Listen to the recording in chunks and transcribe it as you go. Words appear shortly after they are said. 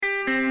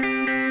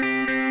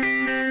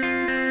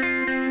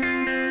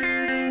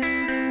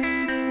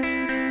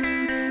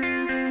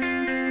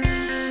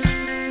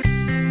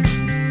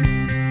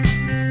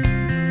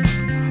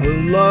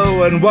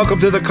and welcome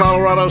to the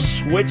Colorado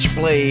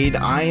Switchblade.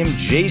 I am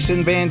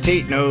Jason Van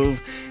Tatenhove,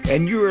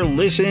 and you are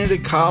listening to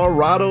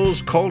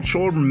Colorado's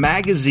Cultural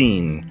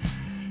Magazine.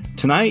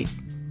 Tonight,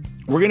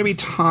 we're going to be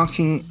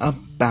talking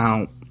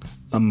about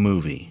a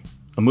movie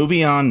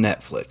on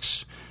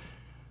Netflix.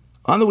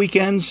 On the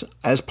weekends,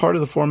 as part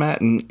of the format,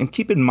 and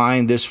keep in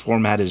mind this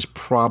format is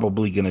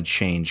probably going to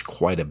change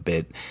quite a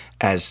bit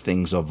as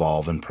things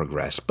evolve and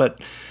progress. But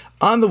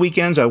on the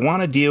weekends, I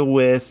want to deal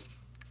with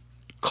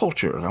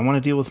culture. I want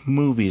to deal with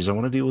movies. I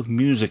want to deal with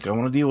music. I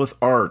want to deal with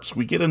arts.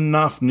 We get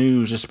enough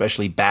news,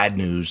 especially bad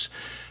news,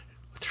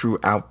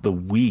 throughout the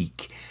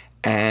week.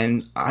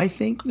 And I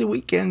think the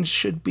weekends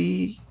should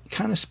be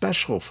kind of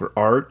special for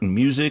art and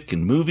music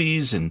and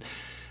movies and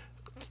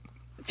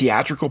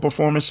theatrical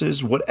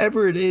performances.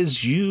 Whatever it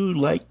is you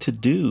like to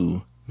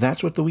do,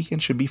 that's what the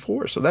weekend should be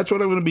for. So that's what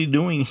I'm going to be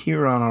doing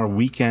here on our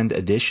weekend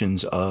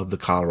editions of the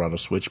Colorado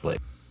Switchblade.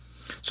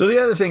 So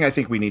the other thing I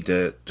think we need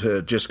to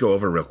just go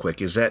over real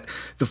quick is that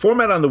the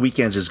format on the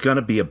weekends is going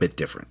to be a bit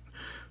different.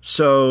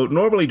 So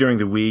normally during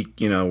the week,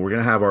 we're going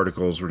to have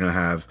articles, we're going to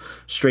have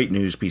straight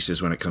news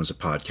pieces when it comes to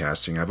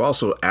podcasting. I've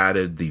also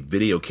added the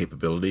video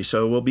capability,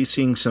 so we'll be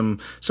seeing some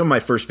of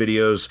my first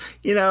videos.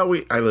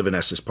 I live in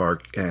Estes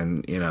Park,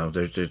 and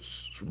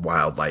there's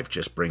wildlife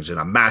just brings in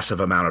a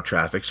massive amount of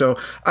traffic. So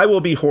I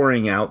will be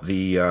whoring out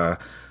the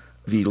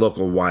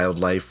local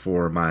wildlife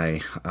for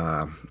my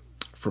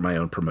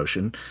own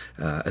promotion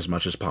as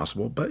much as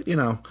possible. But,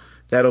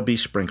 that'll be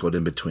sprinkled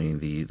in between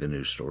the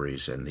news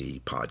stories and the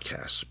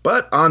podcasts.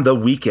 But on the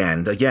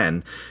weekend,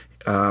 again,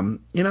 we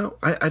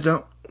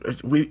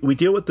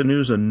deal with the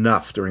news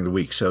enough during the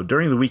week. So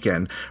during the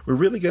weekend, we're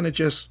really going to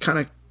just kind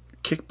of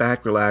kick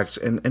back, relax,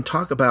 and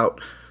talk about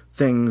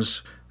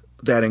things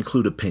that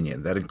include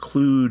opinion, that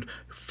include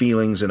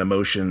feelings and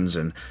emotions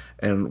and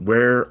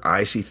where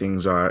I see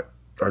things are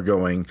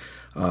going.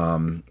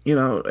 And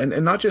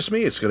not just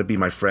me. It's going to be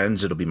my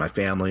friends. It'll be my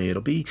family.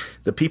 It'll be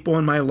the people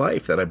in my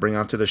life that I bring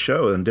onto the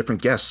show and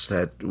different guests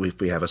that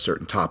if we have a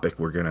certain topic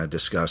we're going to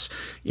discuss,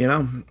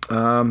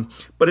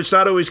 but it's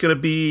not always going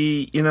to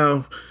be,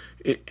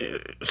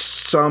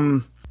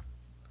 some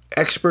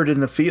expert in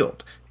the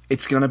field.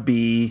 It's going to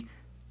be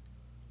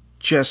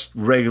just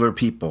regular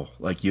people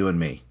like you and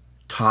me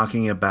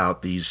talking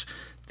about these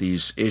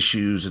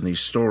issues and these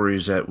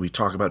stories that we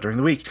talk about during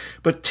the week,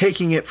 but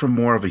taking it from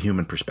more of a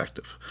human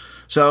perspective.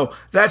 So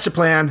that's the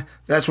plan.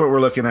 That's what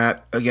we're looking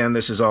at. Again,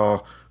 this is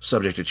all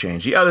subject to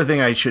change. The other thing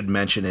I should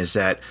mention is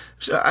that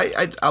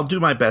I'll do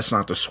my best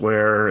not to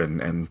swear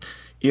and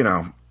be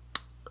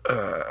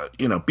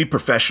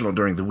professional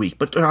during the week.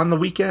 But on the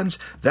weekends,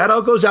 that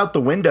all goes out the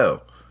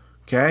window.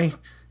 Okay?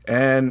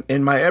 And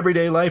in my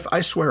everyday life,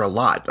 I swear a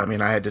lot. I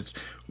mean, I had to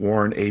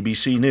warn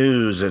ABC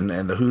News and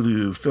the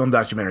Hulu film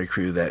documentary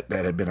crew that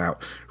had been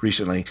out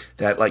recently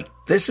that,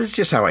 this is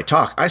just how I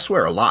talk. I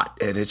swear a lot,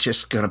 and it's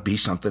just going to be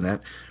something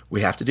that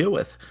we have to deal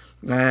with.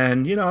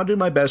 And, I'll do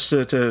my best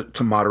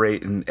to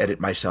moderate and edit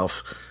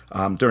myself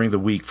during the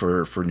week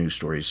for news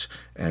stories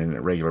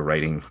and regular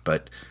writing.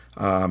 But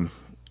on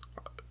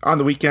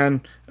the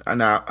weekend,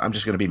 now I'm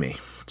just going to be me.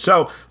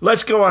 So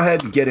let's go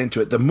ahead and get into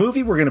it. The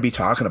movie we're going to be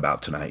talking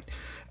about tonight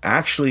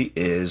actually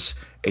is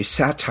a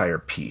satire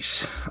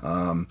piece.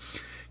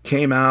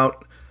 Came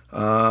out,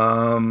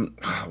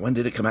 when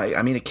did it come out?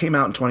 I mean, it came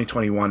out in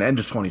 2021, end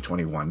of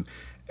 2021,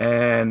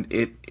 and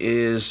it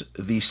is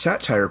the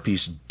satire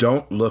piece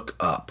Don't Look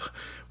Up,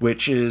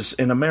 which is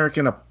an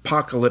American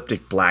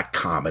apocalyptic black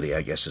comedy,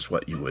 I guess is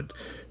what you would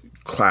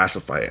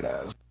classify it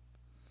as.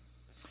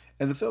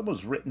 And the film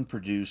was written,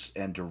 produced,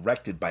 and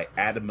directed by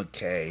Adam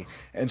McKay,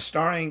 and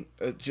starring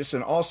just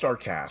an all-star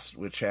cast,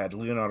 which had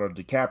Leonardo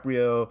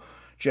DiCaprio,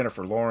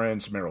 Jennifer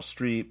Lawrence, Meryl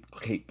Streep,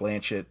 Kate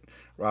Blanchett,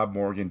 Rob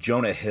Morgan,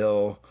 Jonah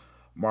Hill,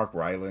 Mark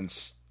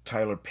Rylance,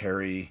 Tyler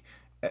Perry,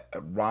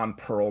 Ron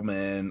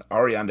Perlman,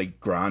 Ariana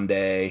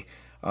Grande.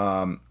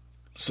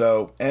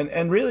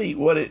 And really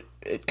what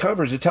it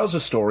covers, it tells a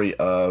story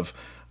of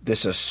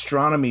this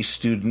astronomy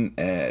student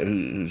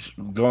who's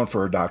going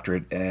for her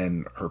doctorate,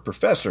 and her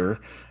professor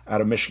out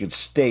of Michigan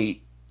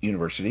State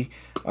University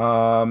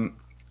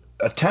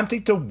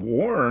attempting to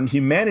warn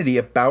humanity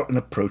about an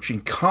approaching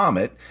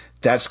comet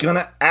that's going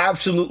to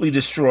absolutely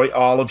destroy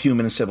all of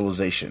human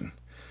civilization.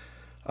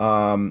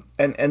 And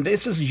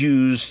this is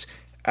used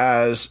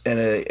as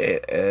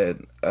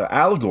an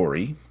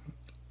allegory,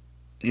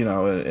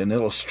 an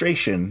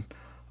illustration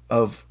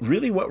of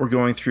really what we're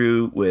going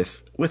through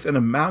with an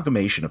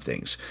amalgamation of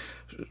things,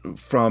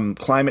 from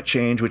climate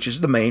change, which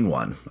is the main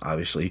one,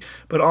 obviously,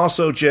 but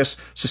also just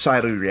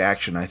societal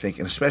reaction, I think,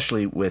 and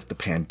especially with the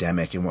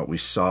pandemic and what we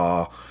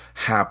saw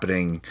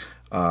happening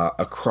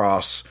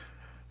across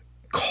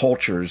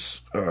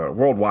cultures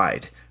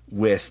worldwide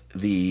with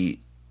the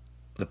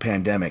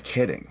pandemic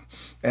hitting.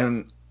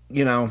 And,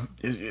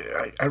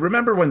 I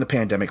remember when the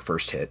pandemic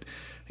first hit,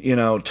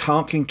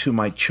 talking to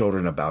my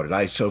children about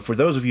it. So for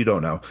those of you who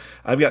don't know,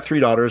 I've got 3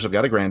 daughters. I've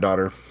got a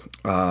granddaughter.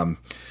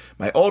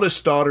 My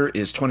oldest daughter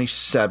is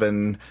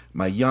 27.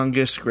 My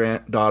youngest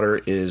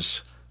granddaughter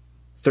is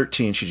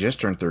 13. She just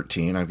turned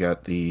 13. I've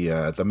got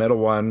the middle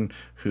one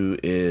who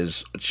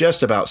is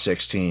just about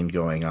 16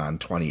 going on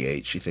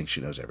 28. She thinks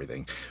she knows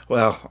everything.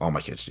 Well, all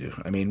my kids do.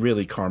 I mean,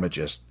 really, karma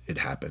it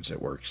happens.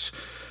 It works.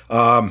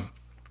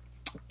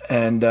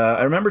 And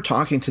I remember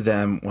talking to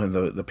them when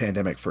the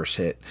pandemic first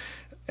hit.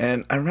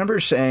 And I remember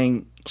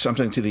saying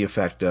something to the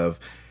effect of,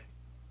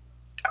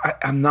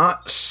 I'm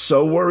not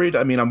so worried.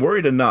 I mean, I'm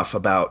worried enough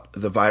about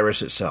the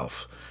virus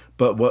itself.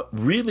 But what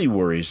really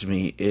worries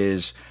me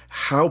is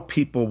how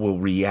people will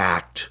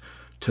react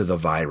to the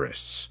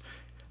virus.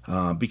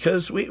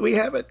 Because we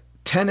have a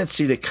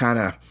tendency to kind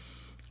of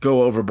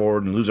go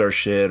overboard and lose our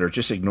shit or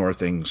just ignore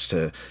things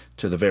to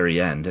the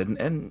very end.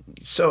 And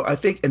so I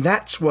think, and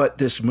that's what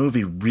this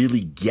movie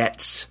really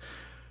gets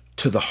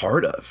to the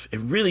heart of.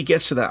 It really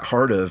gets to that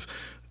heart of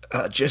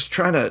just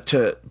trying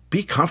to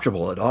be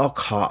comfortable at all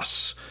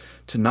costs,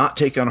 to not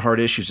take on hard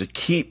issues, to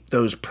keep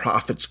those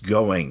profits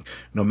going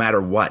no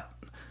matter what,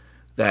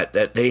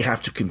 that they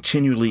have to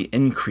continually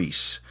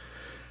increase.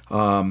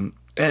 And,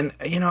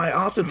 I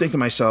often think to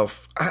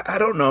myself, I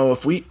don't know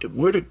if we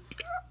were to,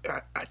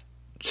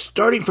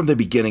 starting from the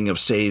beginning of,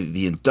 say,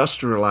 the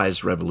Industrial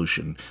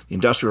Revolution,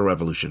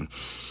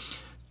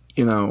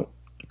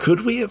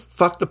 could we have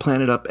fucked the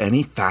planet up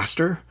any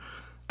faster?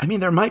 I mean,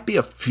 there might be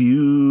a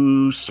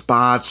few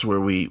spots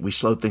where we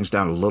slowed things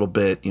down a little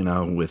bit,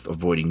 with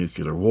avoiding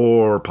nuclear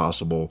war,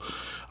 possible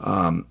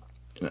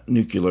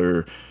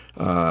nuclear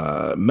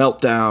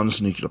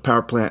meltdowns, nuclear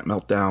power plant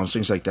meltdowns,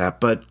 things like that.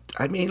 But,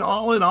 I mean,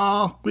 all in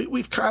all,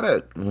 we've kind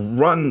of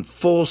run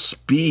full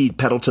speed,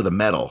 pedal to the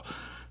metal,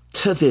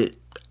 to the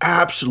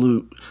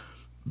absolute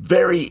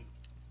very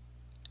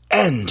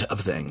end of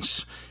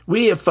things.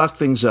 We have fucked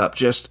things up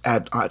just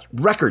at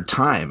record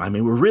time. I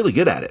mean, we're really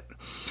good at it.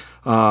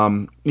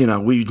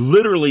 We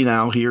literally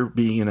now here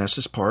being in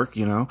Estes Park,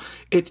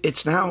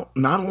 it's now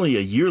not only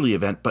a yearly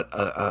event, but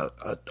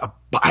a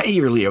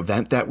bi-yearly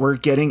event that we're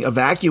getting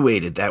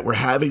evacuated, that we're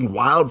having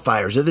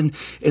wildfires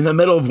in the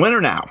middle of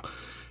winter now.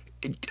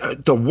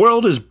 The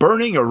world is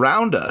burning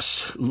around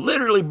us,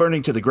 literally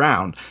burning to the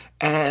ground,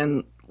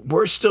 and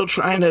we're still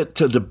trying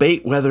to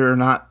debate whether or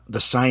not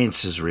the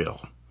science is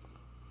real.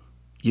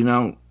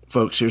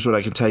 Folks, here's what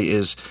I can tell you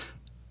is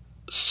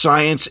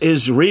science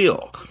is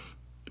real.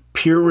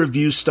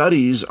 Peer-reviewed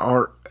studies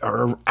are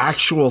an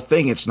actual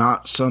thing. It's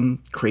not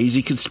some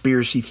crazy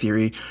conspiracy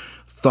theory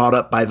thought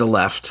up by the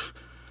left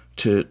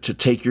to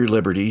take your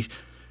liberty.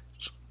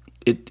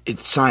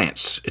 It's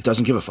science. It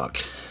doesn't give a fuck.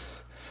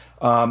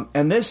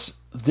 And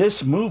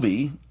this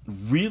movie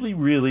really,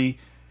 really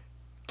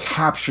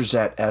captures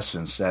that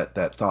essence,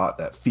 that thought,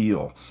 that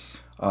feel,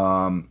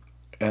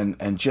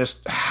 and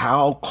just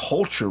how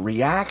culture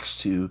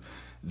reacts to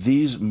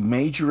these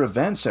major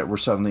events that we're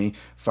suddenly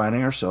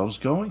finding ourselves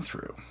going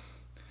through.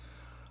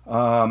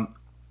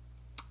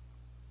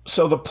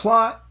 So the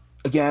plot,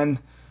 again,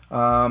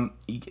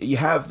 you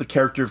have the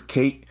character of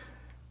Kate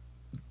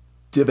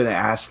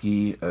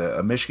Dibinaski,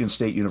 a Michigan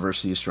State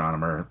University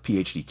astronomer,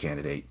 PhD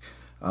candidate,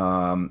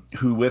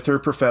 who with her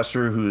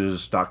professor, who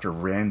is Dr.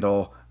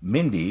 Randall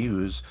Mindy,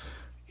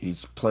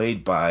 he's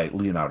played by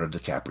Leonardo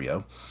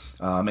DiCaprio.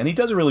 And he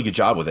does a really good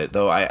job with it,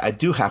 though I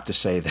do have to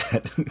say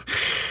that,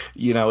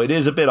 it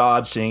is a bit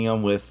odd seeing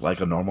him with like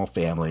a normal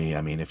family.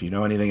 I mean, if you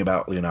know anything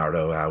about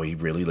Leonardo, how he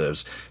really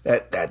lives,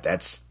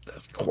 that's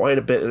quite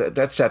a bit,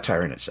 that's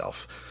satire in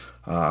itself.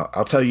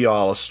 I'll tell you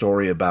all a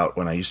story about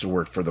when I used to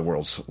work for the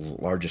world's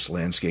largest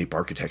landscape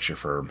architecture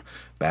firm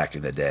back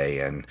in the day.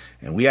 And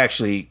we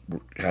actually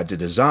had to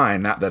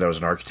design, not that I was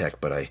an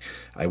architect, but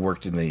I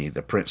worked in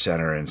the print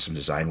center and some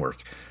design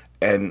work.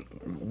 And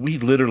we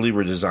literally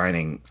were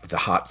designing the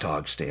hot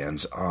dog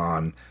stands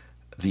on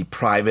the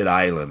private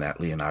island that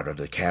Leonardo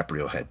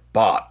DiCaprio had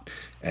bought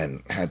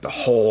and had the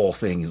whole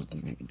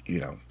thing,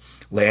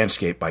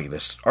 landscaped by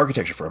this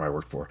architecture firm I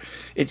worked for.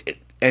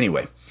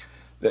 Anyway,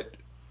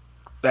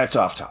 that's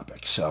off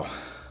topic. So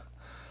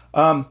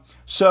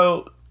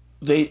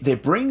they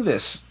bring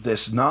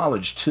this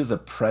knowledge to the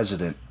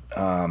president,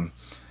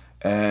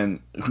 and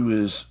who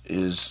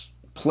is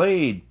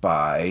played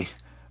by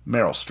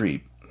Meryl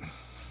Streep.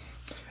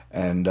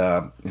 And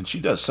she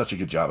does such a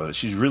good job of it.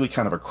 She's really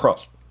kind of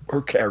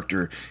her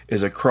character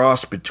is a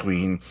cross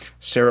between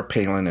Sarah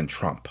Palin and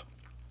Trump.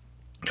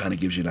 Kind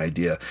of gives you an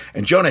idea.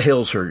 And Jonah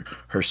Hill's her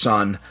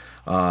son,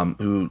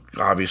 who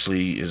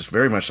obviously is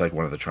very much like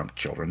one of the Trump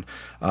children.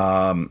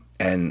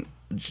 And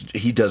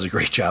he does a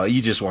great job.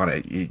 You just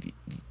want to,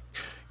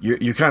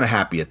 you're kind of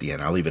happy at the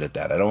end. I'll leave it at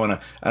that. I don't want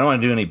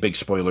to do any big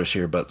spoilers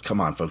here, but come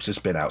on, folks, it's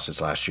been out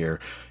since last year.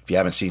 If you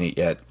haven't seen it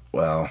yet,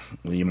 well,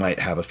 you might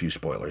have a few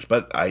spoilers,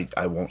 but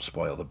I won't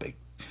spoil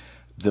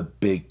the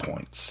big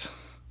points.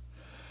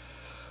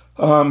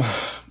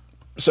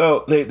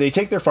 So they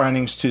take their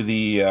findings to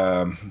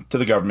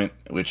the government,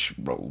 which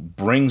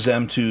brings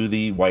them to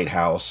the White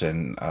House,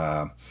 and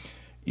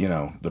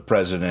the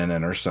president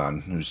and her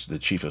son, who's the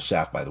chief of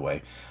staff, by the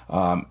way,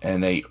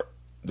 and they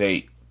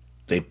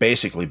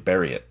basically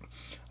bury it.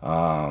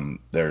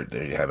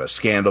 They have a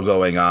scandal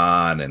going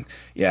on, and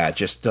it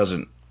just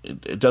doesn't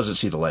it doesn't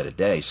see the light of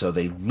day. So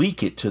they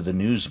leak it to the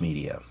news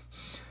media,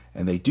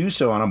 and they do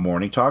so on a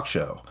morning talk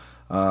show,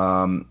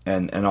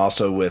 and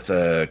also with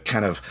a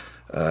kind of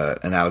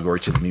an allegory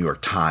to the New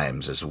York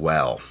Times as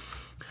well,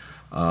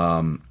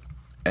 and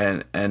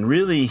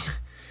really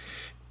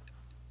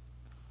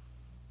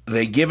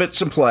they give it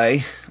some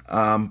play,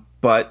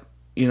 but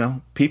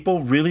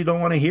people really don't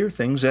want to hear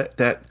things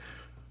that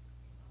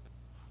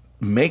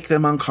make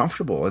them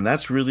uncomfortable, and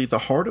that's really the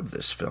heart of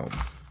this film.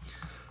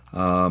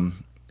 And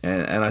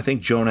I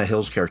think Jonah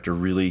Hill's character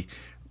really,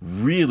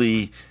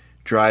 really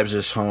drives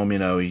this home.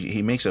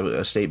 He makes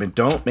a statement: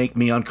 "Don't make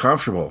me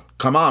uncomfortable.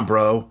 Come on,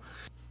 bro."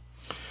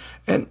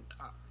 And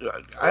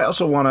I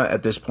also want to,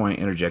 at this point,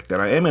 interject that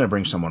I am going to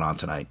bring someone on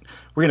tonight.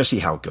 We're going to see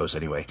how it goes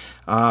anyway.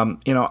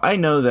 I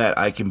know that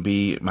I can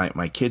be,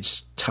 my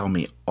kids tell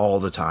me all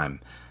the time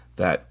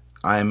that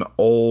I'm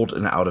old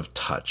and out of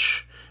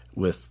touch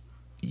with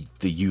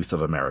the youth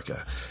of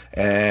America.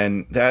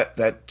 And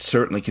that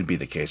certainly could be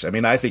the case. I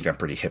mean, I think I'm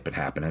pretty hip and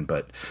happening,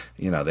 but,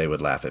 they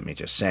would laugh at me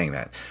just saying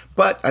that.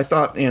 But I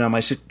thought,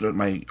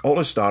 my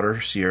oldest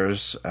daughter,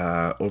 Sierra's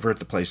over at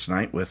the place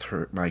tonight with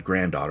my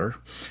granddaughter.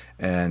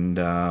 And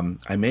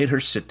I made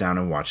her sit down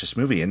and watch this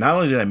movie. And not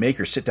only did I make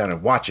her sit down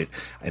and watch it,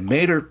 I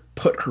made her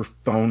put her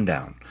phone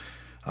down.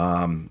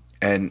 And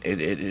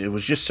it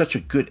was just such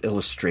a good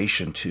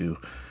illustration to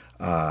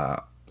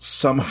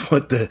some of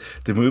what the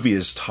movie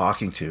is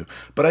talking to.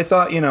 But I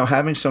thought,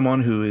 having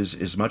someone who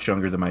is much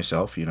younger than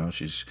myself,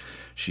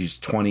 she's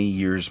 20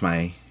 years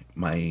my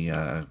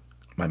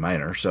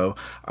minor. So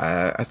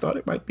I thought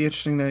it might be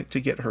interesting to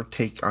get her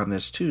take on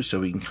this too,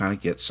 so we can kind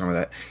of get some of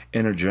that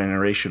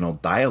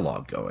intergenerational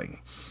dialogue going,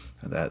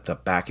 the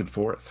back and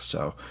forth.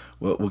 So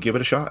we'll give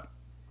it a shot.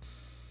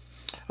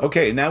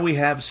 Okay, now we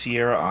have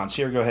Sierra on.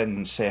 Sierra, go ahead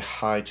and say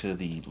hi to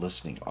the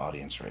listening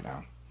audience right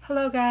now.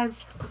 Hello,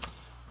 guys.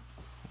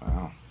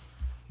 Wow.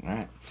 All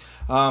right.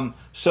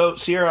 So,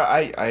 Sierra,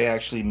 I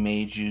actually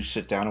made you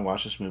sit down and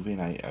watch this movie,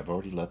 and I've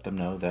already let them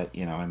know that,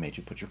 I made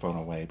you put your phone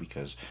away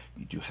because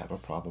you do have a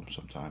problem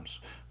sometimes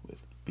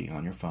with being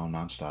on your phone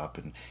nonstop,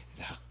 and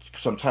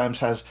sometimes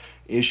has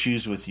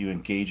issues with you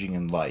engaging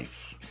in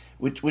life,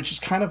 which is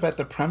kind of at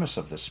the premise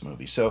of this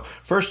movie. So,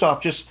 first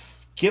off, just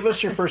give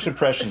us your first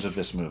impressions of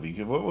this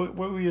movie. What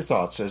were your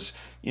thoughts? As,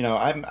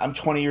 I'm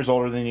 20 years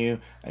older than you.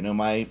 I know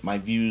my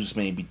views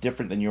may be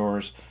different than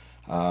yours.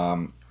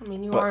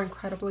 You are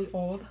incredibly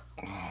old.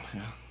 Oh,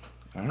 yeah.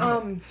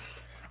 All right.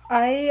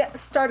 I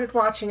started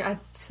watching,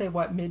 I'd say,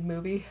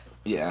 mid-movie?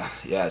 Yeah,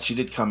 she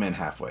did come in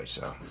halfway,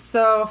 so.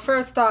 So,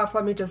 first off,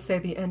 let me just say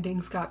the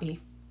endings got me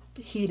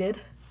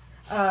heated.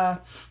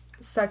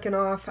 Second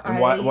off, I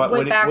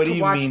went back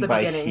to watch the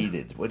beginning.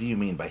 Heated? What do you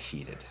mean by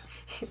heated?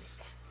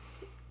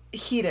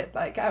 Heated,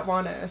 like I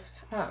want to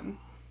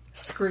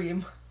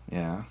scream.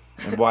 Yeah,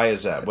 and why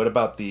is that? What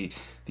about the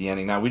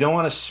ending? Now, we don't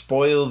want to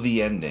spoil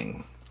the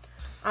ending.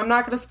 I'm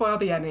not going to spoil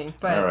the ending,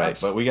 but all right,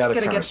 but we got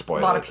to kind of spoil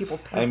it. A lot of people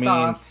pissed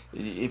off.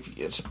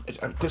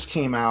 If this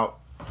came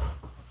out,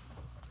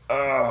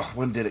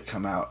 when did it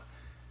come out?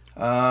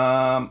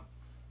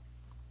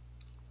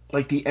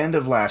 Like the end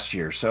of last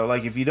year. So,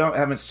 like, if you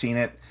haven't seen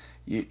it,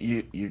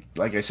 you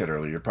like I said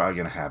earlier, you're probably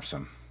going to have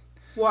some.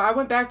 Well, I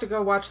went back to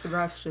go watch the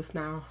rest just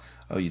now.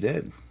 Oh, you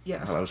did?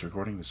 Yeah. While I was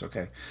recording this,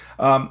 okay.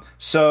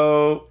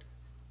 So.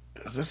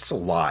 That's a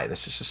lie.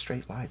 That's just a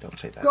straight lie. Don't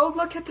say that. Go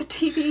look at the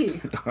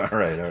TV. All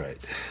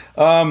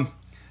right.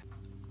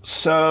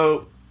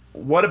 So,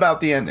 what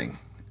about the ending?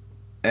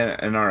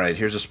 And all right,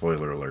 here's a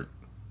spoiler alert.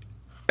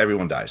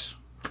 Everyone dies.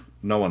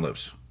 No one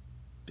lives.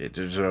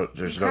 There's no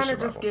survival. You kind of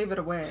just gave it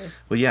away.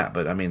 Well, yeah,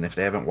 but I mean, if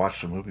they haven't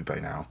watched the movie by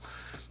now,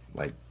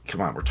 like,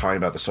 come on, we're talking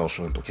about the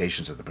social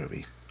implications of the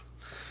movie.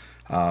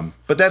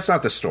 But that's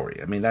not the story.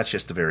 I mean, that's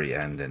just the very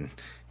end, and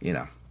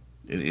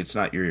it's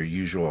not your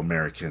usual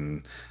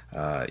American,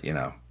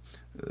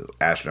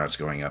 astronauts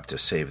going up to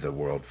save the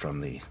world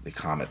from the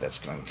comet that's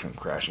going to come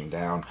crashing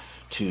down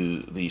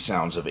to the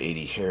sounds of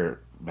 80 hair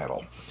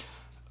metal.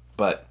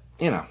 But,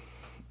 it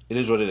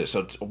is what it is.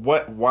 So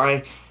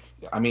why?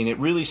 I mean, it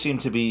really seemed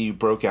to be you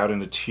broke out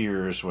into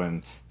tears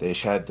when they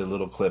had the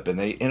little clip, and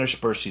they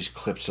interspersed these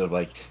clips of,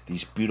 like,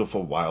 these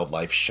beautiful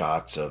wildlife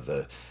shots of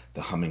the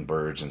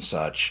hummingbirds and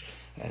such,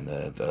 and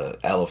the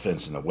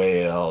elephants and the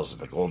whales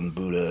and the golden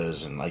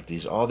Buddhas, and like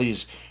all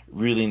these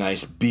really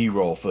nice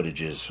B-roll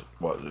footages.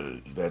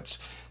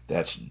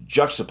 That's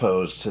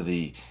juxtaposed to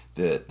the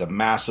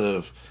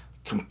massive,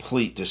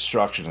 complete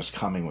destruction that's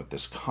coming with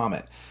this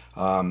comet.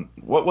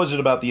 What was it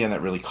about the end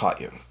that really caught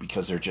you?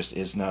 Because there just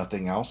is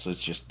nothing else.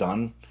 It's just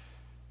done.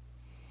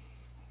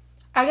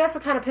 I guess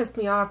it kind of pissed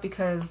me off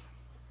because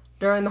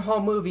during the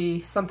whole movie,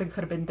 something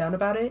could have been done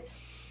about it.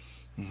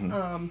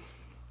 Mm-hmm.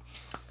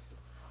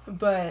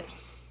 But,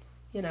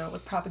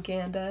 with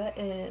propaganda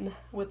and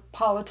with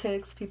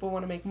politics, people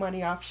want to make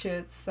money off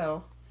shit,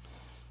 so.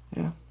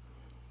 Yeah.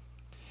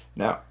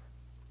 Now,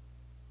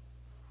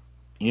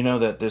 you know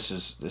that this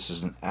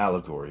is an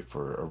allegory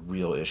for a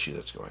real issue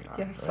that's going on.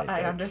 Yes, right?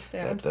 I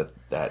understand.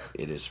 That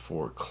it is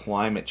for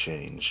climate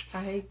change.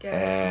 I get it.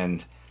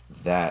 And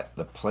that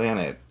the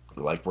planet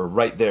like we're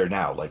right there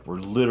now. Like we're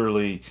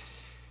literally,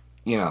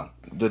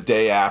 the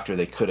day after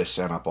they could have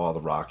sent up all the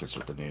rockets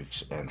with the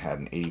nukes and had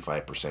an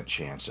 85%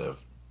 chance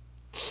of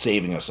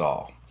saving us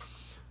all.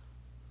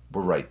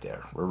 We're right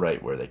there. We're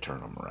right where they turn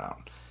them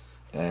around.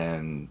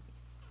 And,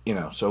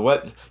 so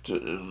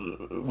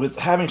with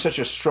having such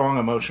a strong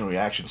emotional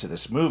reaction to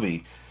this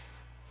movie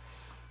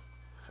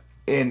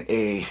in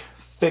a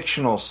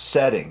fictional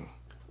setting,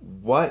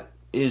 what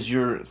is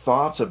your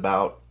thoughts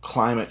about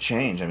climate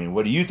change? I mean,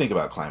 what do you think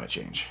about climate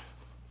change?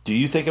 Do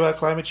you think about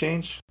climate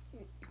change?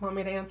 Want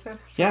me to answer?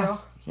 Yeah.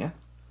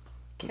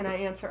 Can I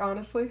answer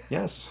honestly?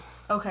 Yes.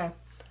 Okay.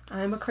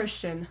 I'm a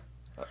Christian.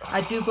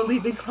 I do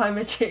believe in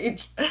climate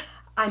change.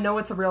 I know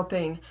it's a real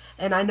thing.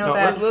 And I know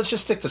that... Let's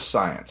just stick to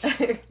science.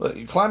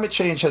 Climate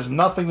change has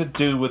nothing to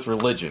do with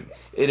religion.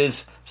 It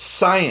is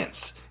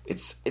science.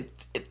 It's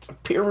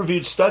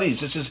peer-reviewed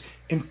studies. This is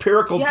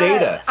empirical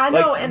data. I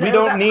know. And we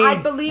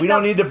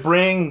don't need to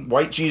bring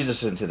white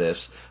Jesus into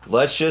this.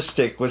 Let's just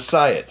stick with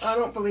science. I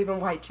don't believe in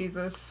white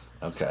Jesus.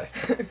 Okay.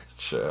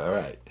 Sure. All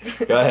right.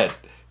 Go ahead.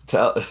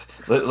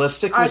 Let's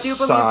stick with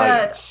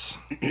science.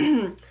 I do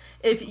believe that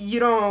if you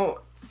don't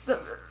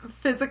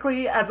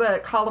physically, as a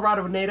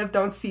Colorado native,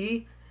 don't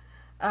see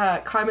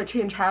climate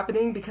change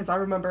happening, because I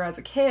remember as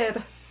a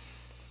kid,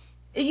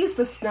 it used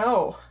to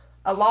snow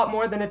a lot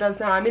more than it does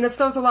now. I mean, it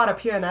snows a lot up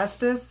here in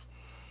Estes.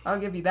 I'll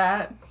give you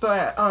that.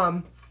 But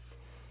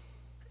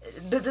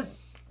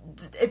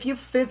if you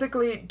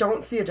physically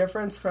don't see a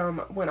difference from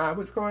when I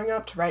was growing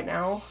up to right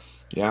now.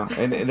 Yeah,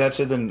 and that's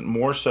even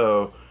more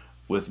so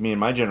with me and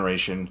my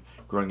generation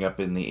growing up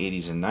in the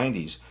 80s and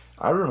 90s.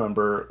 I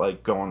remember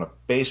going to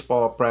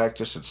baseball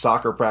practice and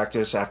soccer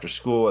practice after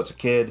school as a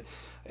kid,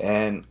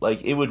 and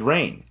it would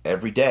rain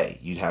every day.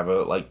 You'd have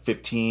a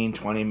 15,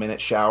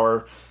 20-minute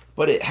shower,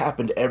 but it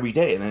happened every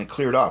day, and then it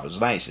cleared off. It was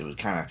nice. It would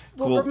kind of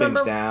cool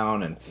things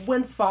down. And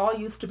when fall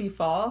used to be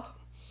fall?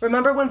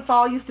 Remember when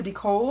fall used to be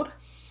cold?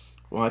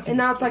 Well, and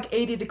now it's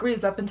 80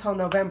 degrees up until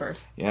November.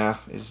 Yeah,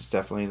 it's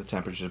definitely, the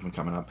temperature's been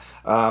coming up.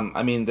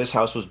 I mean, this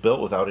house was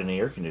built without any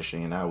air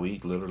conditioning, and now we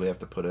literally have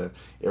to put a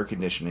air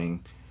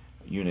conditioning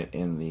unit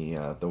in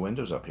the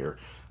windows up here.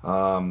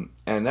 And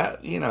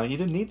that, you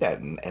didn't need that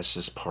in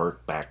Estes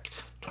Park back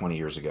 20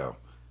 years ago.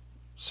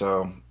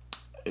 So,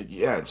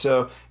 yeah,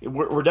 so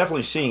we're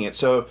definitely seeing it.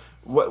 So,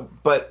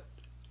 but,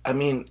 I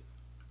mean,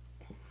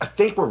 I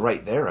think we're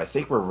right there. I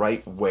think we're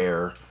right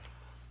where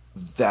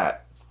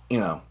that,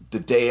 the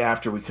day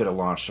after we could have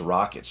launched the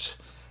rockets,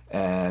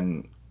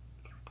 and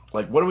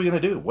what are we going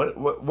to do?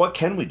 What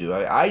can we do?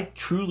 I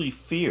truly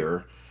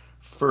fear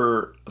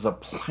for the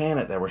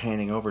planet that we're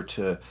handing over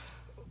to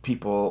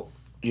people,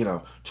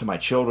 to my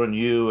children,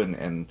 you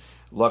and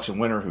Lux and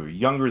Winter, who are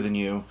younger than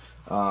you.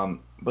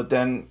 But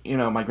then,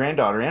 my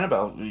granddaughter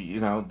Annabelle,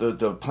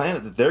 the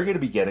planet that they're going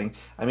to be getting.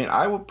 I mean,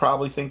 I would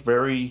probably think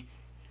very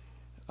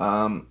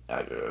long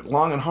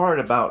and hard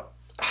about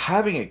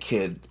having a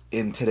kid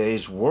in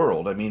today's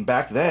world. I mean,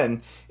 back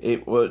then we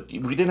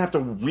didn't have to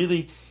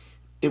really.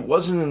 It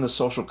wasn't in the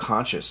social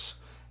conscious,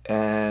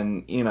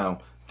 and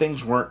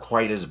things weren't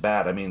quite as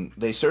bad. I mean,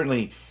 they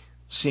certainly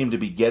seemed to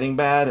be getting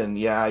bad, and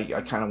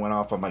I kind of went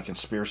off on my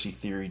conspiracy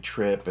theory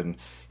trip, and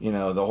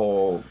the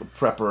whole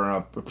prepper in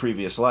a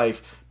previous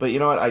life. But you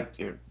know what?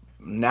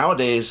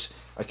 Nowadays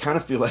I kind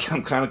of feel like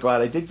I'm kind of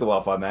glad I did go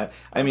off on that.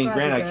 I mean,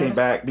 granted, I came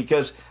back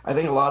because I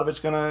think a lot of it's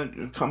going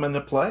to come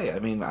into play. I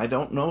mean, I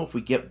don't know if we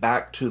get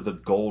back to the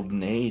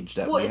golden age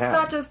that we had.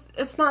 Well,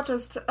 it's not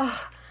just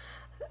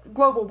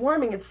global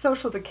warming. It's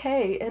social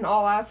decay in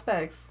all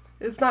aspects.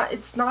 It's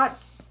not.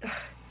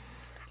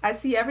 I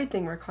see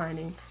everything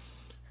reclining.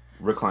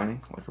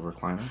 Reclining? Like a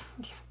recliner?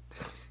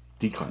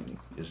 Declining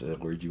is a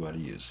word you want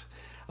to use.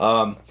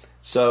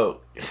 So,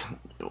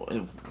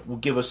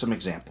 give us some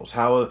examples.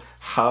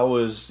 How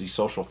is the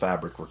social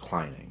fabric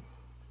reclining?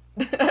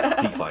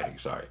 Declining,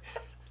 sorry.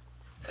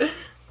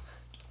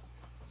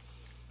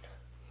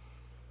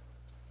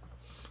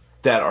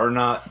 That are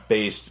not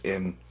based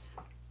in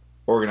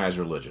organized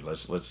religion.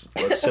 Let's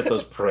set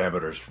those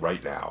parameters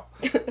right now.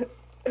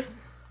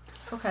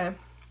 Okay.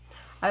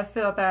 I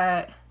feel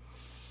that,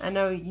 I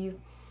know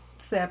you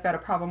say I've got a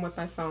problem with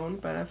my phone,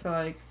 but I feel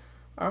like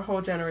our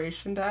whole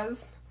generation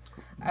does.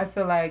 I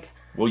feel like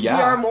we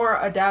are more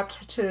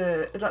adapt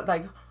to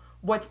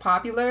what's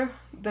popular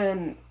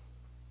than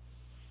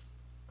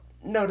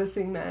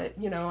noticing that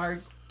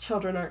our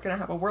children aren't going to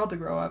have a world to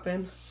grow up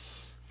in.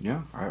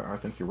 Yeah, I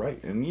think you're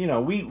right. And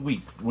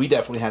we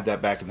definitely had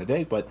that back in the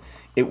day, but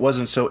it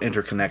wasn't so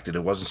interconnected.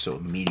 It wasn't so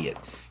immediate.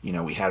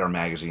 We had our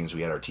magazines,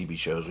 we had our TV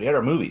shows, we had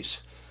our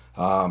movies,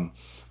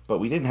 but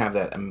we didn't have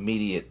that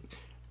immediate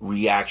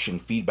reaction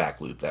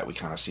feedback loop that we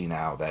kind of see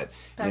now. That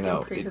back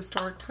in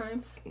prehistoric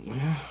times.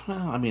 Yeah,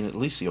 well, I mean, at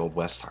least the Old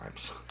West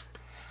times.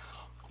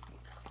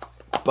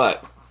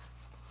 But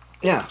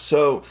yeah,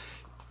 so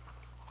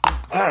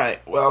all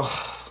right, well,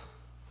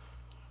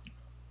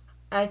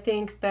 I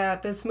think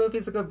that this movie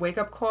is a good wake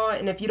up call,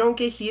 and if you don't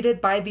get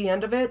heated by the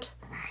end of it,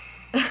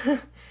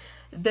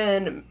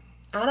 then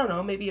I don't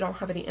know, maybe you don't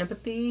have any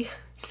empathy.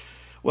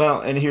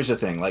 Well, and here's the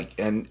thing,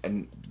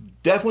 and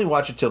definitely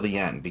watch it till the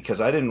end,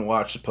 because I didn't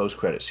watch the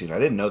post-credit scene. I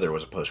didn't know there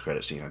was a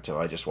post-credit scene until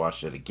I just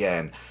watched it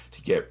again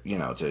to get,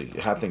 to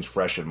have things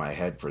fresh in my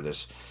head for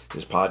this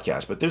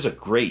podcast. But there's a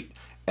great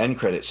end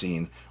credit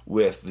scene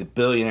with the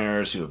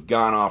billionaires who have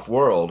gone off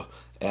world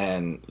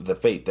and the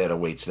fate that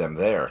awaits them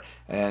there.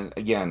 And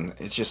again,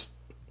 it's just,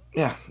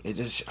 it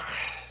is.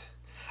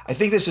 I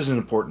think this is an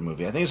important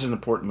movie. I think it's an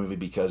important movie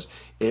because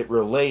it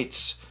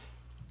relates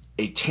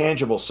a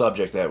tangible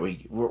subject that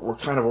we're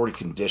kind of already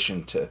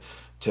conditioned to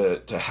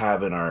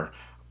have in our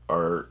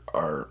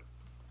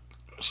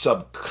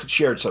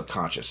shared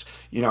subconscious.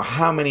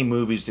 How many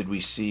movies did we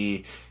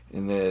see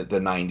in the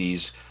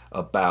 90s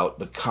about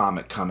the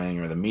comet coming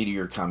or the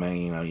meteor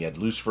coming? You had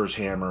Lucifer's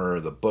Hammer, or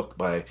the book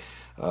by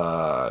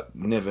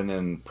Niven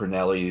and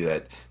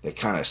Pernelli that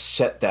kind of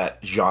set that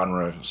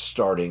genre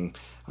starting.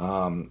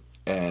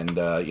 And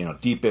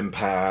Deep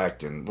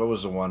Impact, and what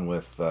was the one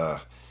with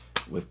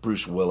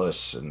Bruce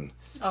Willis, and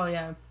oh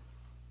yeah,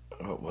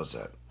 what was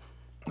that?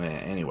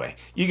 Anyway,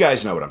 you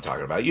guys know what I'm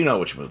talking about. You know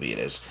which movie it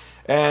is,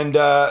 and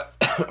so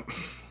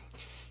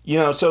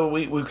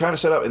we kind of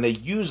set up, and they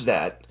use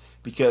that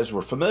because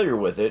we're familiar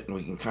with it, and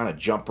we can kind of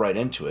jump right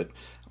into it.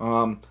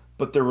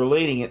 But they're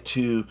relating it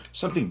to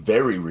something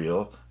very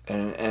real,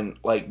 and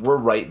like we're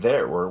right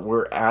there.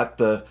 We're at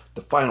the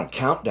final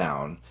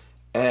countdown,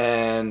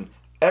 and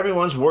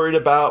everyone's worried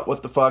about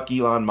what the fuck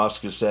Elon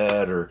Musk has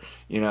said, or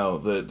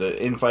the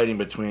infighting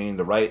between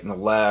the right and the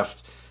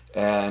left,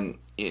 and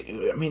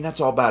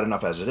that's all bad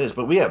enough as it is.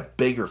 But we have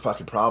bigger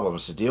fucking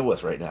problems to deal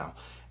with right now,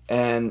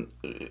 and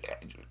it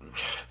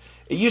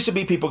used to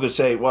be people could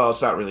say, "Well,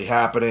 it's not really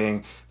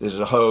happening. This is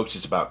a hoax.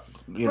 It's about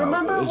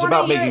it's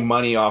about making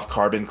money off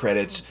carbon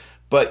credits."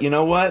 But you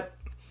know what?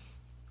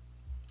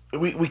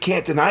 We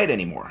can't deny it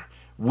anymore.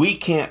 We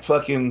can't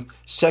fucking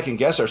second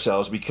guess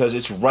ourselves because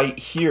it's right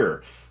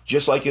here.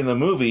 Just like in the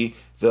movie,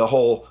 the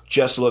whole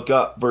just look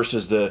up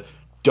versus the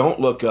don't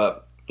look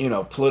up,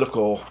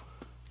 political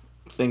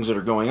things that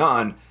are going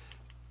on.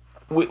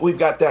 We've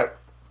got that.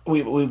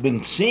 We've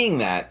been seeing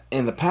that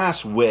in the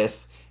past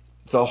with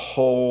the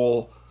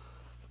whole,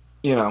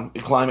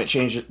 climate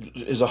change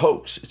is a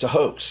hoax. It's a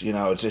hoax.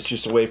 It's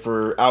just a way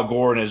for Al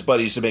Gore and his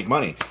buddies to make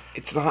money.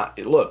 It's not.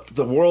 Look,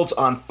 the world's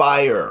on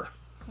fire.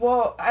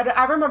 Well,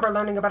 I remember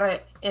learning about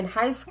it in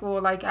high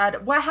school. Like,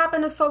 what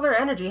happened to solar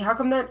energy? How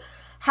come that...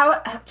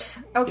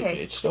 Okay.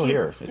 It's still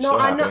here. It's still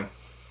happening.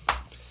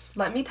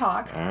 Let me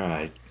talk. All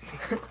right.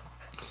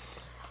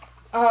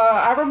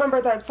 I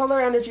remember that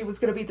solar energy was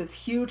going to be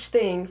this huge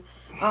thing,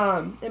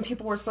 and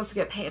people were supposed to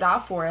get paid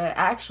off for it,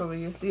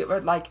 actually. The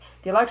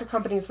electric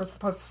companies were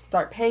supposed to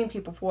start paying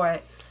people for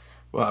it.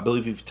 Well, I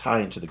believe if you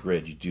tie into the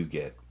grid, you do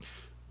get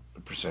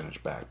a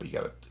percentage back, but you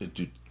got to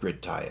do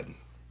grid tie-in.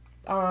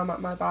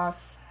 My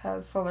boss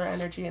has solar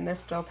energy, and they're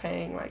still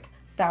paying,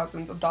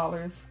 thousands of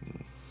dollars.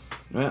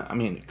 Yeah,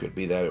 it could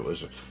be that it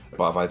was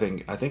above. I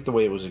think the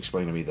way it was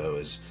explained to me though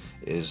is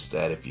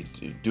that if you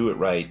do it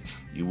right,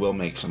 you will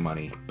make some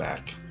money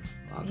back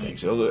on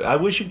things. I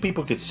wish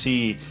people could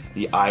see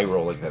the eye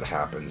rolling that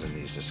happens in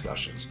these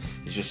discussions.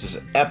 It's just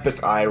this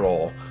epic eye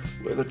roll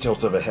with a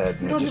tilt of a head.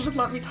 You don't even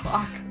let me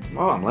talk.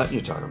 Oh, I'm letting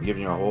you talk. I'm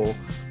giving you a whole,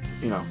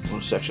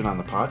 little section on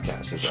the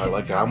podcast. I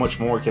like how much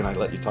more can I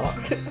let you talk?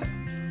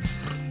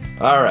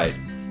 All right,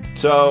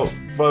 so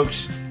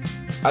folks,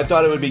 I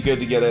thought it would be good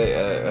to get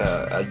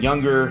a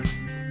younger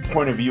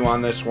point of view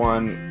on this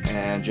one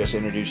and just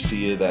introduce to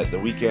you that the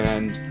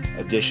weekend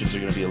editions are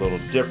going to be a little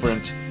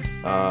different.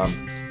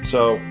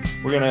 So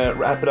we're going to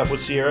wrap it up with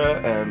Sierra,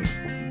 and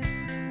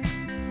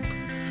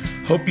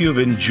hope you've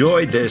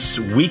enjoyed this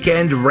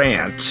weekend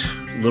rant.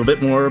 A little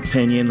bit more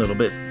opinion, a little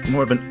bit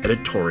more of an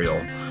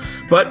editorial.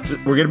 But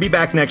we're going to be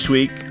back next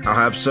week. I'll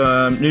have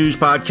some news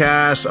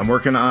podcasts. I'm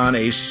working on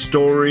a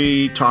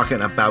story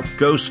talking about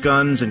ghost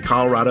guns in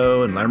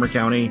Colorado and Larimer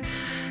County,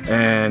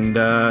 and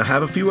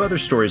have a few other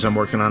stories I'm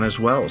working on as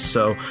well.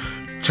 So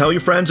tell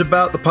your friends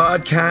about the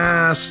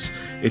podcast.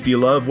 If you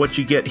love what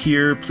you get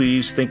here,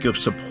 please think of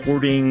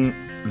supporting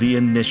the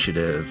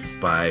initiative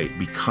by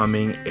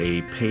becoming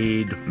a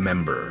paid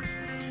member.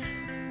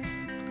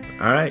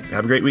 All right.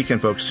 Have a great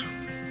weekend, folks.